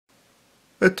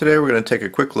But today we're going to take a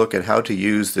quick look at how to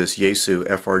use this Yaesu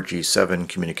FRG-7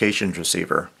 communications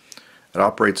receiver. It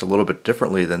operates a little bit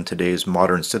differently than today's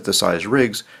modern synthesized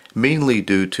rigs, mainly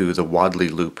due to the Wadley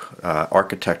loop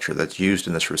architecture that's used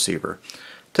in this receiver.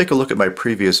 Take a look at my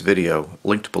previous video,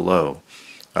 linked below,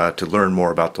 to learn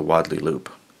more about the Wadley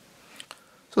loop.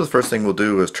 So the first thing we'll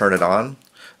do is turn it on.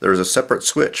 There's a separate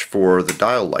switch for the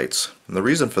dial lights, and the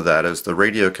reason for that is the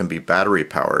radio can be battery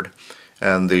powered,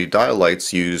 and the dial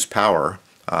lights use power.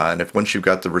 And if once you've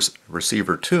got the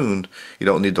receiver tuned, you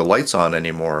don't need the lights on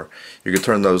anymore. You can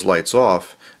turn those lights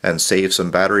off and save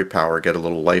some battery power, get a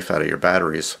little life out of your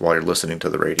batteries while you're listening to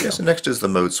the radio. So next is the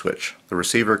mode switch. The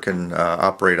receiver can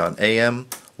operate on AM,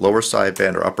 lower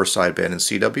sideband or upper sideband in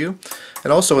CW,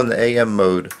 and also in the AM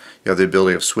mode you have the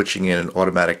ability of switching in an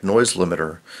automatic noise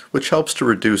limiter, which helps to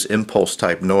reduce impulse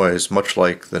type noise, much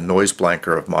like the noise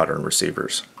blanker of modern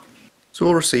receivers. So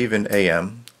we'll receive in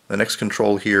AM. The next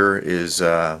control here is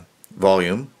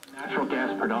volume, natural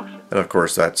gas production, and of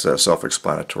course that's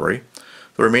self-explanatory.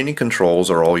 The remaining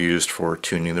controls are all used for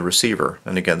tuning the receiver,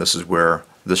 and again this is where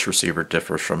this receiver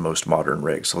differs from most modern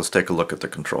rigs. So let's take a look at the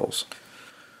controls.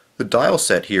 The dial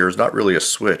set here is not really a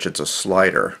switch, it's a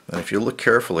slider, and if you look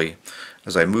carefully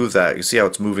as I move that, you see how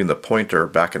it's moving the pointer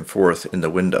back and forth in the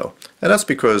window. And that's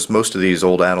because most of these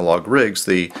old analog rigs,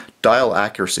 the dial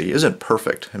accuracy isn't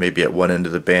perfect. Maybe at one end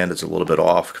of the band it's a little bit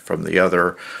off from the other,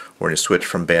 or when you switch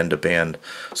from band to band.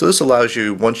 So this allows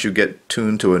you, once you get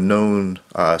tuned to a known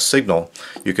signal,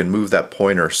 you can move that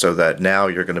pointer so that now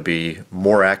you're going to be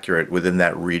more accurate within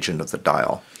that region of the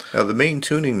dial. Now the main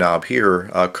tuning knob here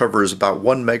covers about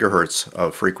 1 megahertz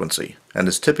of frequency, and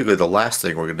is typically the last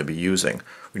thing we're going to be using.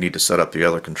 We need to set up the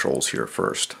other controls here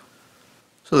first.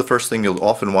 So the first thing you'll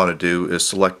often want to do is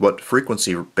select what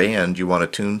frequency band you want to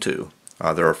tune to.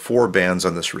 There are 4 bands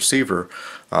on this receiver.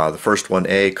 The first one,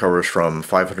 A, covers from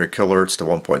 500 kilohertz to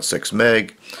 1.6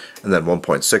 meg, and then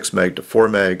 1.6 meg to 4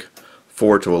 meg,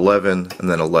 4 to 11, and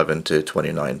then 11 to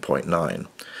 29.9.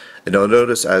 And you'll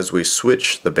notice as we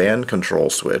switch the band control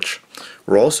switch,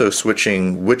 we're also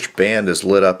switching which band is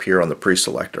lit up here on the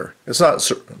pre-selector. It's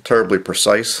not terribly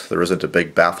precise. There isn't a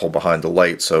big baffle behind the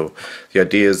light, so the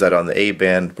idea is that on the A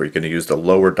band, we're going to use the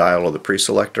lower dial of the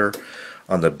pre-selector.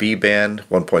 On the B band,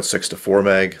 1.6 to 4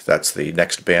 meg, that's the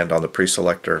next band on the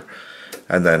pre-selector,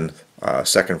 and then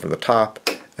second from the top,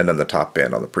 and then the top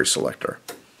band on the pre-selector.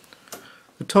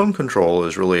 The tone control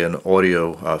is really an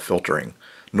audio filtering.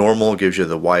 Normal gives you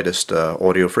the widest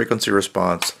audio frequency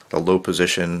response. The low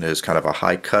position is kind of a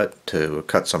high cut to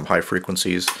cut some high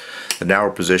frequencies. The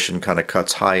narrow position kind of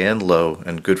cuts high and low,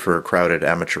 and good for crowded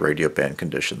amateur radio band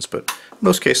conditions, but in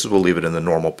most cases we'll leave it in the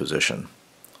normal position.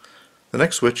 The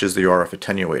next switch is the RF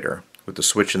attenuator. With the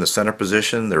switch in the center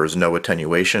position, there is no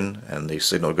attenuation, and the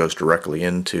signal goes directly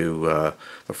into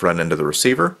the front end of the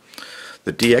receiver.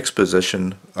 The DX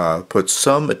position puts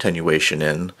some attenuation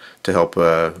in to help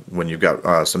when you've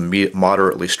got some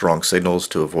moderately strong signals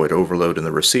to avoid overload in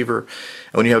the receiver.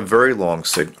 And when you have very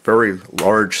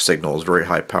large signals, very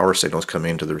high power signals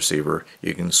coming into the receiver,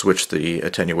 you can switch the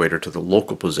attenuator to the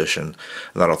local position,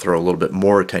 and that'll throw a little bit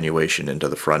more attenuation into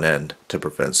the front end to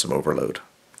prevent some overload.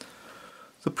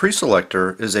 The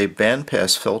pre-selector is a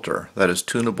bandpass filter that is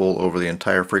tunable over the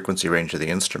entire frequency range of the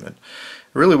instrument.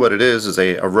 Really what it is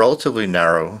a relatively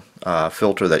narrow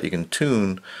filter that you can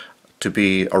tune to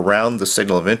be around the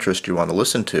signal of interest you want to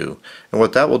listen to. And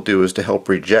what that will do is to help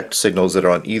reject signals that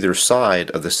are on either side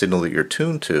of the signal that you're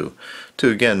tuned to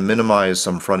again minimize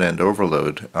some front-end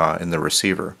overload in the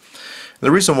receiver. And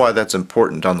the reason why that's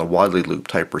important on the Wadley loop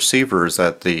type receiver is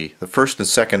that the first and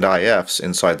second IFs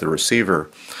inside the receiver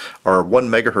are 1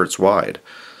 megahertz wide.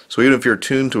 So even if you're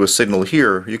tuned to a signal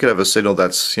here, you could have a signal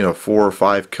that's 400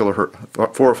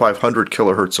 or 500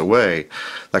 kilohertz away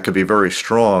that could be very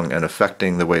strong and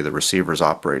affecting the way the receiver is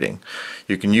operating.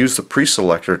 You can use the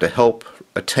pre-selector to help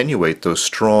attenuate those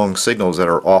strong signals that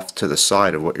are off to the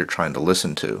side of what you're trying to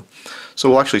listen to. So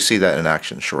we'll actually see that in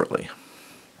action shortly.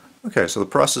 Okay, so the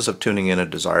process of tuning in a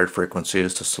desired frequency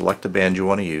is to select the band you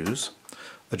want to use,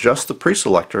 adjust the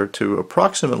pre-selector to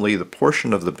approximately the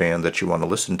portion of the band that you want to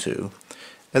listen to,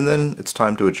 and then it's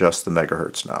time to adjust the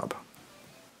megahertz knob.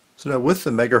 So now with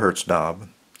the megahertz knob,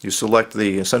 you select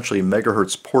the essentially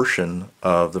megahertz portion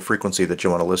of the frequency that you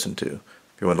want to listen to.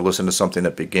 If you want to listen to something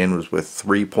that begins with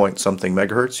 3 point something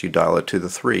megahertz, you dial it to the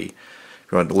 3.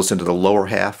 If you want to listen to the lower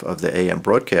half of the AM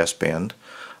broadcast band,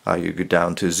 you go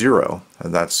down to 0,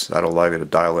 and that'll allow you to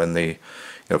dial in the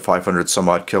 500 some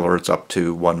odd kilohertz up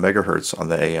to 1 megahertz on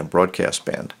the AM broadcast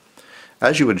band.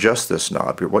 As you adjust this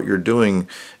knob, what you're doing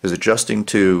is adjusting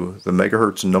to the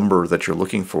megahertz number that you're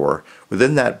looking for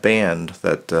within that band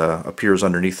that appears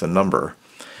underneath the number.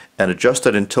 and adjust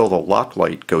it until the lock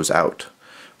light goes out.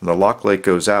 When the lock light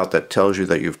goes out, that tells you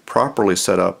that you've properly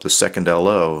set up the second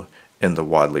LO in the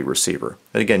Wadley receiver.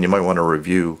 And again, you might want to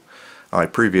review my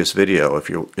previous video if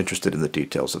you're interested in the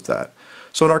details of that.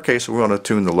 So in our case, we want to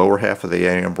tune the lower half of the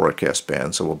AM broadcast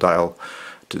band, so we'll dial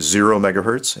to 0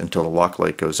 megahertz until the lock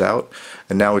light goes out,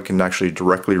 and now we can actually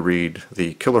directly read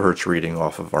the kilohertz reading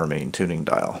off of our main tuning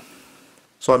dial.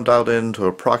 So I'm dialed in to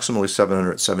approximately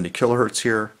 770 kilohertz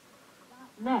here.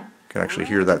 You can actually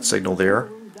hear that signal there.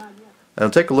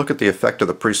 And take a look at the effect of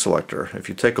the preselector. If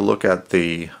you take a look at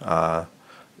the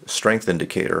strength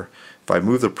indicator, if I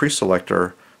move the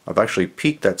preselector, I've actually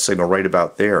peaked that signal right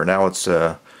about there. Now it's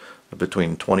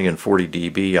between 20 and 40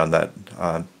 dB on that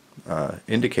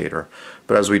indicator.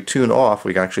 But as we tune off,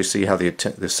 we can actually see how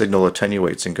the signal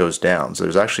attenuates and goes down. So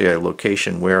there's actually a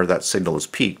location where that signal is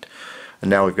peaked. And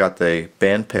now we've got the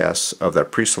bandpass of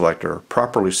that preselector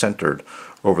properly centered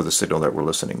over the signal that we're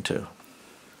listening to.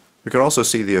 We can also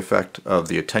see the effect of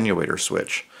the attenuator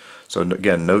switch. So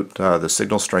again, note the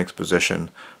signal strength position.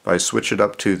 If I switch it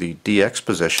up to the DX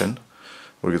position,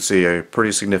 we can see a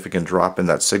pretty significant drop in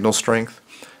that signal strength.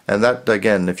 And that,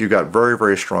 again, if you've got very,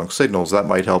 very strong signals, that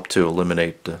might help to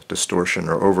eliminate distortion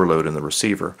or overload in the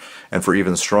receiver. And for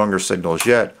even stronger signals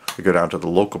yet, we go down to the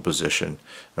local position,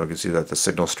 and we can see that the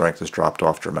signal strength has dropped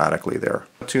off dramatically there.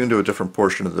 Tuned to a different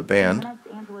portion of the band,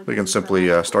 we can simply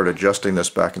start adjusting this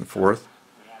back and forth.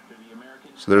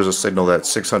 So there's a signal that's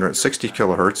 660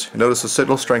 kilohertz. You notice the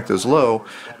signal strength is low,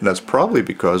 and that's probably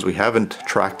because we haven't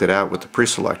tracked it out with the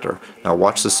preselector. Now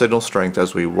watch the signal strength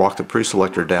as we walk the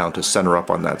preselector down to center up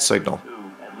on that signal.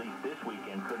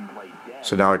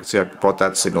 So now I can see I brought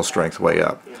that signal strength way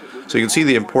up. So you can see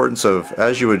the importance of,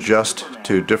 as you adjust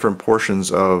to different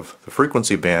portions of the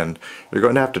frequency band, you're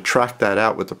going to have to track that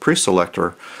out with the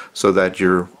preselector so that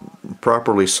you're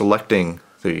properly selecting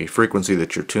the frequency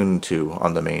that you're tuned to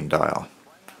on the main dial.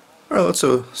 Alright, let's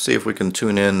see if we can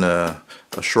tune in a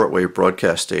shortwave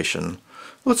broadcast station.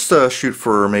 Let's shoot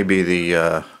for maybe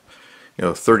the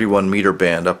 31 meter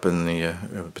band up in the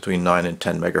between 9 and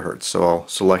 10 megahertz. So I'll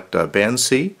select band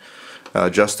C,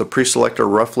 adjust the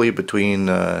preselector roughly between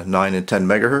 9 and 10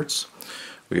 megahertz.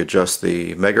 We adjust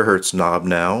the megahertz knob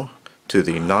now to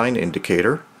the 9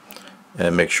 indicator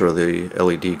and make sure the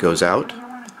LED goes out.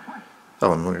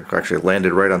 Oh, I'm actually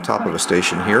landed right on top of a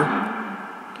station here.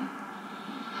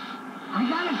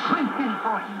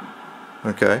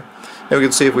 Okay, and we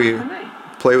can see if we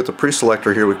play with the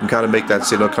preselector here, we can kind of make that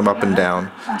signal come up and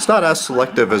down. It's not as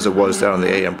selective as it was down in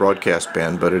the AM broadcast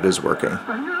band, but it is working.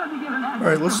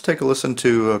 Alright, let's take a listen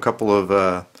to a couple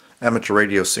of amateur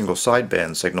radio single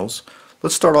sideband signals.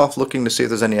 Let's start off looking to see if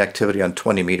there's any activity on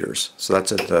 20 meters. So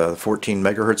that's at the 14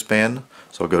 megahertz band.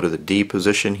 So I'll go to the D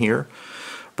position here.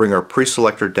 Bring our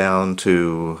preselector down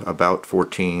to about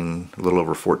 14, a little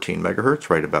over 14 megahertz,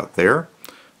 right about there.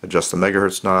 Adjust the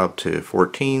megahertz knob to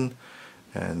 14,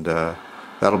 and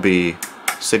that'll be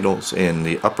signals in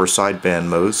the upper sideband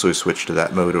mode, so we switch to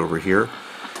that mode over here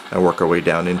and work our way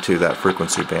down into that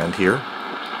frequency band here.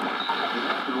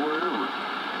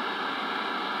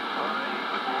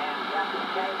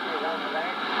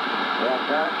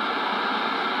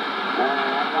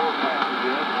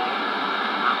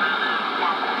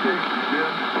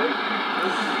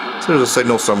 So there's a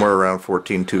signal somewhere around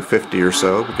 14,250 or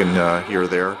so we can hear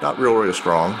there. Not really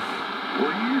strong.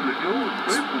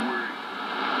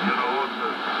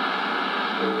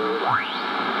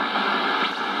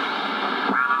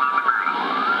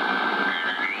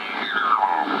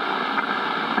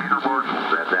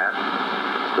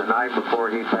 The night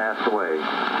before he passed away,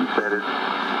 he said it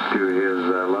to his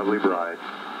lovely bride.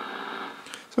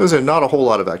 So there's not a whole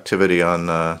lot of activity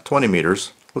on 20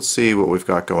 meters. Let's see what we've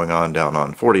got going on down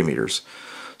on 40 meters.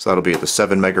 So that'll be at the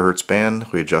 7 megahertz band.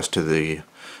 We adjust to the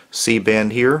C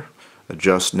band here.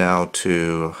 Adjust now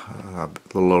to a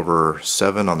little over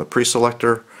 7 on the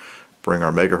preselector. Bring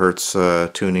our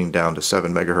megahertz tuning down to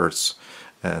 7 megahertz.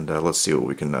 And let's see what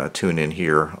we can tune in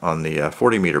here on the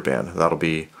 40 meter band. That'll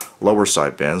be lower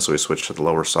sideband, so we switch to the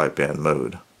lower sideband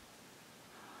mode.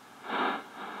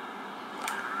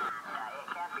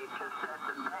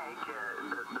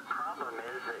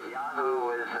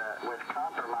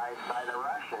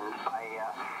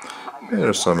 And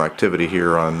there's some activity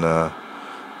here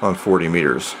on 40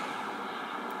 meters.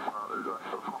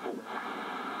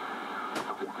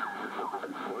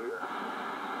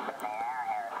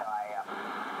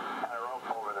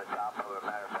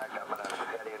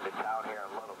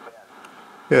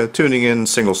 Yeah, tuning in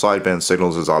single sideband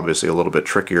signals is obviously a little bit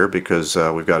trickier because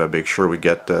we've got to make sure we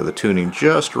get the tuning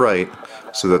just right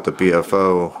so that the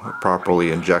BFO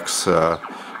properly injects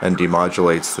and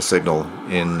demodulates the signal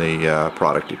in the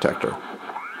product detector.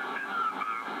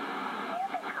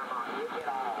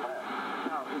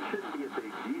 Now, it shouldn't be a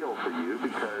big deal for you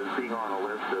because being on a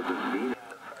list doesn't mean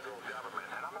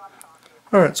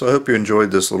Alright, so I hope you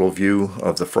enjoyed this little view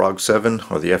of the Frog-7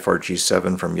 or the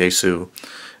FRG-7 from Yaesu.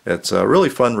 It's a really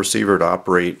fun receiver to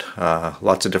operate,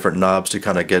 lots of different knobs to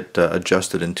kind of get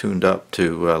adjusted and tuned up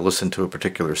to listen to a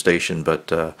particular station, but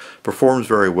performs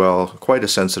very well, quite a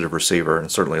sensitive receiver,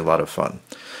 and certainly a lot of fun.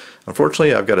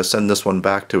 Unfortunately, I've got to send this one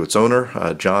back to its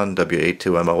owner, John,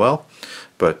 W82MOL,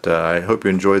 but I hope you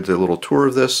enjoyed the little tour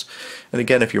of this. And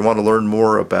again, if you want to learn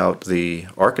more about the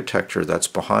architecture that's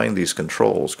behind these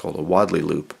controls, called a Wadley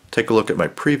loop, take a look at my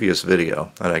previous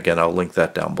video, and again, I'll link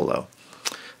that down below.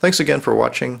 Thanks again for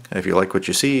watching. If you like what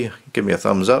you see, give me a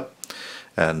thumbs up,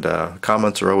 and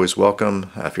comments are always welcome.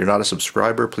 If you're not a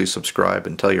subscriber, please subscribe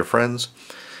and tell your friends,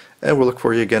 and we'll look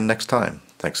for you again next time.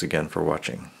 Thanks again for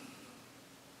watching.